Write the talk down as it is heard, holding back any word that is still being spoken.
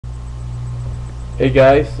Hey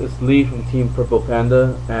guys, it's Lee from Team Purple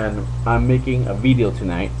Panda, and I'm making a video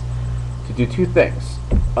tonight to do two things.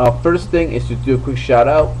 First thing is to do a quick shout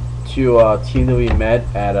out to a team that we met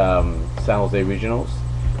at San Jose Regionals,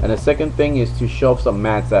 and the second thing is to show off some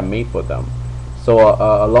mats I made for them. So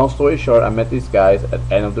a long story short, I met these guys at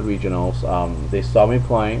the end of the regionals. They saw me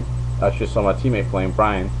playing, actually saw my teammate playing,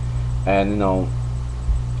 Brian, and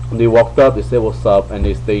they walked up, they said what's up, and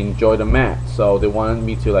they enjoyed the mat, so they wanted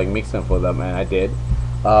me to like mix them for them, and I did.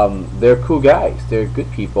 They're cool guys, they're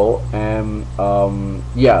good people, and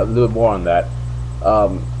yeah, a little more on that.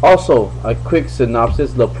 Also, a quick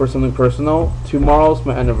synopsis, a little personal. Tomorrow's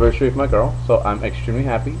my anniversary with my girl, so I'm extremely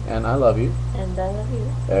happy, and I love you. And I love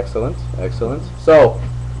you. Excellent, excellent. So,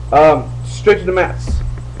 straight to the mats,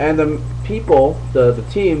 and the people, the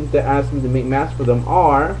team that asked me to make mats for them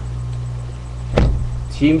are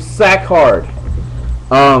Team Sack Hard.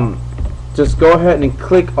 Just go ahead and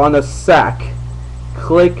click on the sack.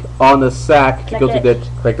 Click on the sack to go to their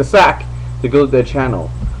click the sack to go to their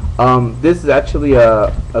channel. This is actually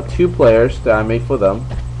a two players that I made for them.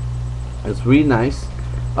 It's really nice.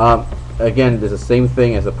 Again, there's the same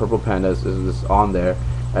thing as the Purple Pandas is on there,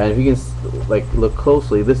 and if you can like look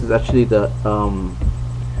closely, this is actually the I'm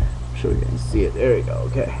sure you can see it. There you go.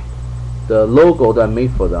 Okay, the logo that I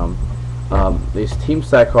made for them. It's Team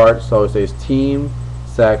Sackhard, so it says Team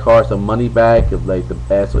Sackhard. It's a money bag of like the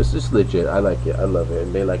best. So it's just legit. I like it. I love it,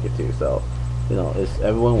 and they like it too. So it's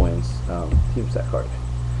everyone wins. Team Sackhard.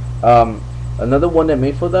 Another one that I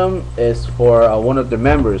made for them is for one of the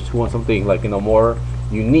members who wants something like more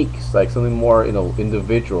unique, like something more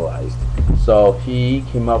individualized. So he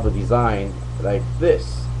came up with a design like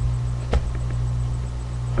this.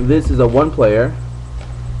 This is a one player.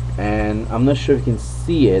 And I'm not sure if you can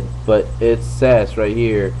see it, but it says right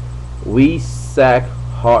here, we sack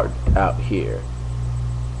hard out here.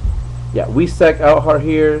 Yeah, we sack out hard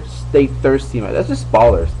here, stay thirsty, my. That's just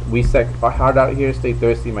ballers. We sack hard out here, stay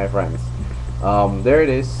thirsty, my friends. There it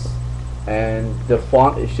is, and the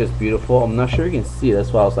font is just beautiful. I'm not sure you can see it.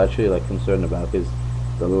 That's what I was actually like concerned about, because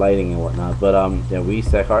the lighting and whatnot. But yeah, we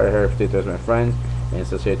sack hard here, stay thirsty, my friends. And it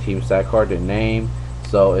says here, Team Sack Hard, their name.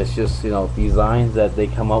 So it's just designs that they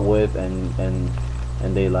come up with and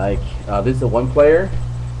they like. This is a one player,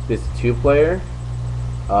 this is a two player,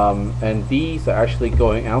 and these are actually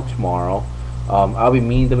going out tomorrow. I'll be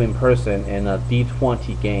meeting them in person in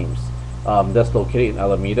D20 games. That's located in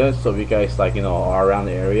Alameda. So if you guys are around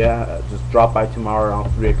the area, just drop by tomorrow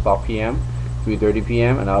around 3 p.m., 3:30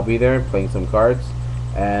 p.m., and I'll be there playing some cards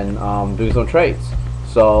and doing some trades.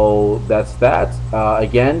 So that's that.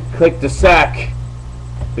 Again, click the sack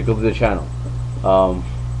to go to the channel. I'll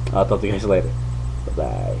talk to you guys later. Bye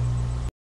bye.